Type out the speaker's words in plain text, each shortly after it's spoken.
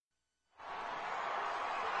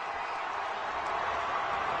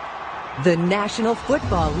The National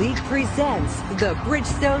Football League presents the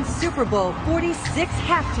Bridgestone Super Bowl 46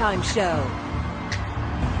 halftime show.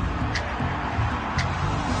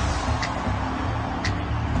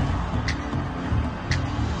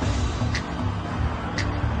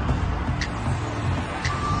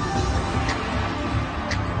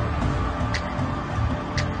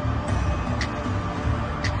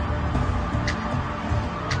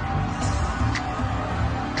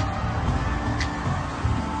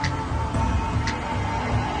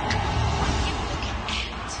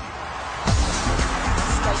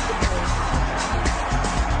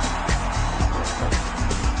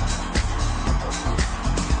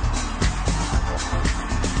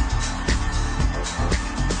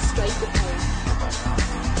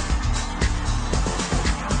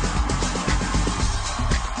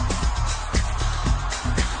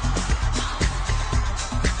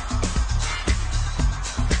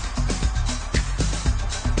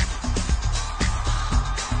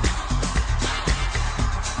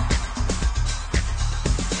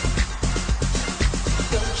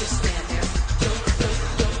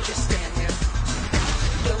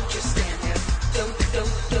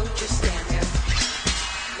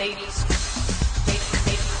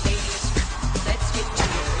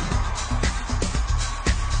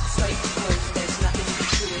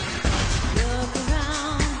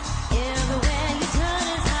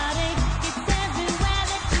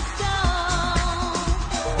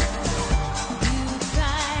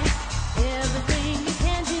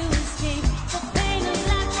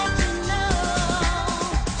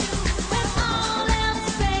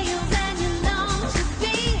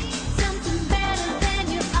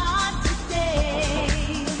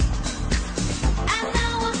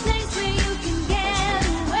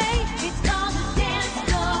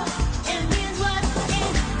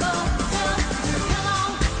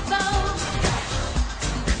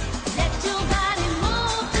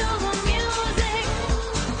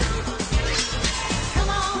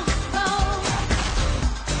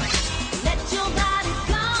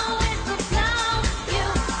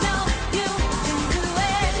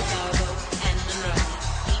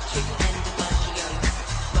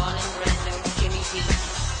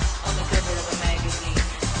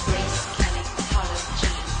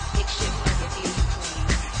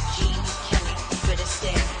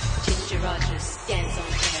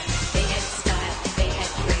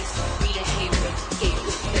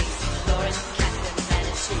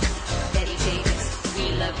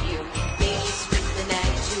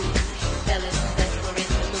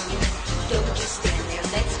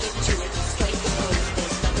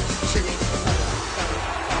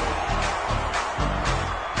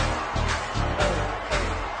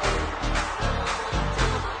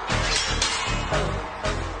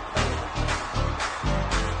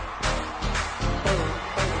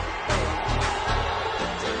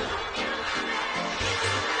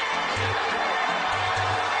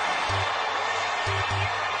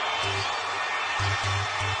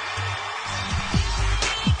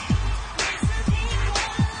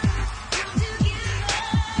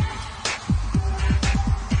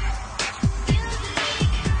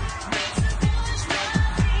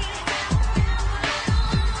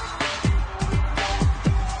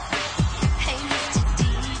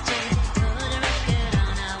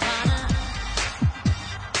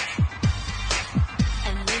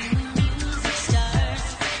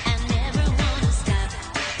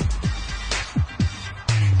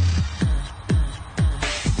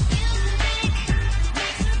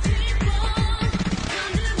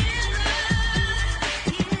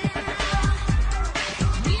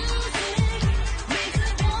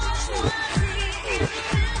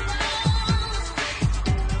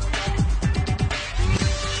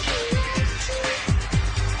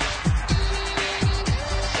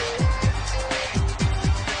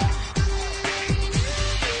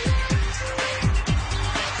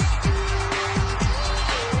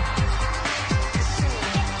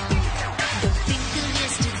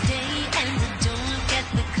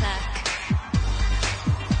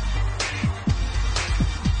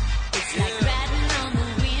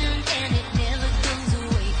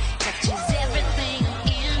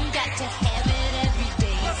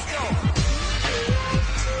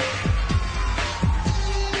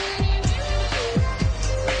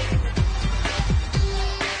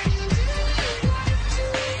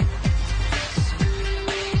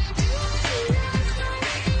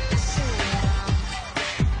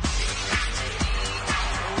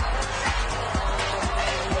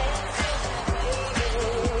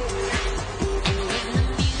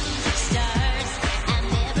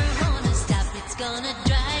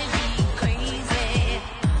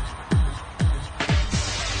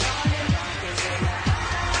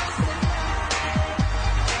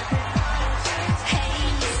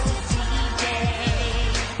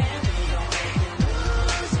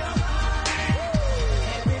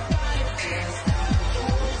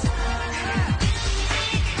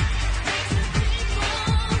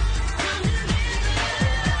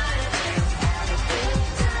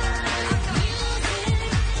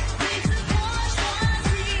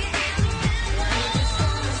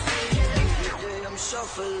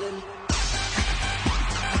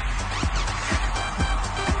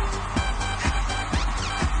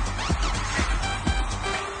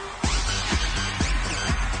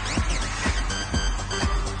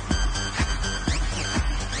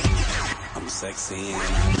 sexy and I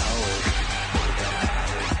know it.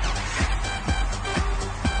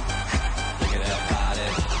 Look at that body.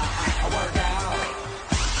 I work out.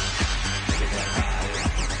 Look at that body.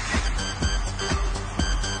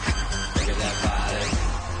 Look at that body.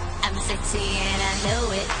 I'm sexy and I know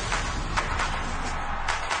it.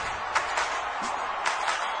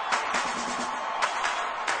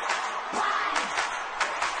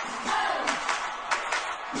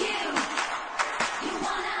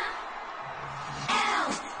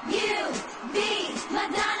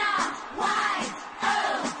 Madonna,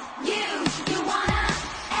 Y-O-U. You wanna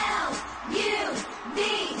L-U-V.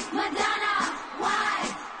 Madonna,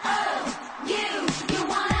 Y-O-U. You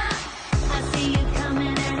wanna. I see you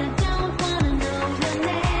coming and I don't wanna know your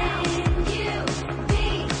name. U-V.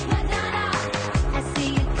 Madonna. I see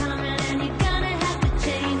you coming and you're gonna have to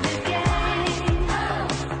change the game.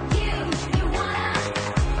 O-U. You wanna.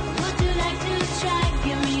 Would you like to try?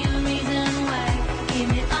 Give me a reason why. Give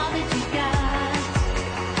me all that you got.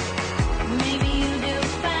 Maybe you do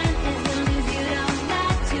fine as long as you don't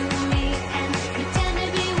lie to me and pretend to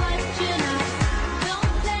be what you're not.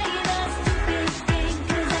 Don't play the stupid game,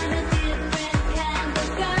 'cause I'm a different kind of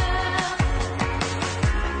girl.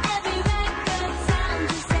 Every record sounds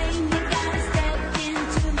the same. You gotta step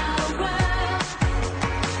into my world.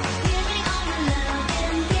 Give me all the love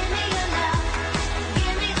and give me your love.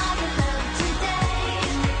 Give me all the love today.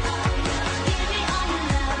 Give me all the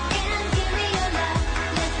love and give me your love.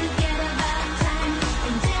 Let's forget about time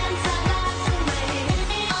and dance our lives away. Give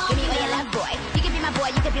me all your love, boy. You can be my boy,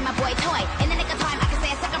 you can be my boy toy. In the nick of time, I can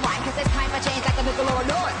say a second rhyme, 'cause it's time for change like a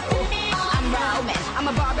Nickelodeon. I'm Roman, I'm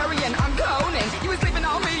a barbarian, I'm Conan. You was sleeping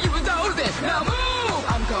on me, you was dozing. Now move,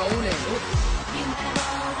 I'm Conan. You have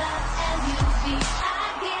all the L.U.V. I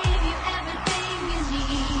gave you everything you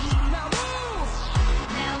need. Now move.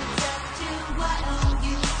 Now it's up to what of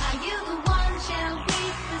you. Are you the one? Shall we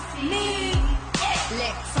proceed?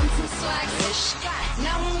 Lick some swag fish.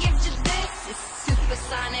 No one gives you this. It's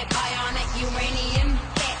supersonic, bionic, uranium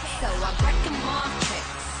hit. So I break 'em off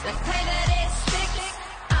tricks. Let's play that it sticks.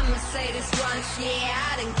 I'ma say this once, yeah,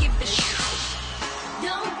 I didn't give a shit.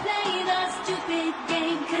 Don't play the stupid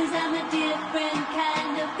game, 'cause I'm a different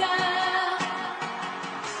kind of girl.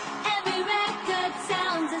 Every record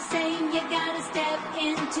sounds the same. You gotta step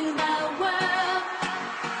into my world.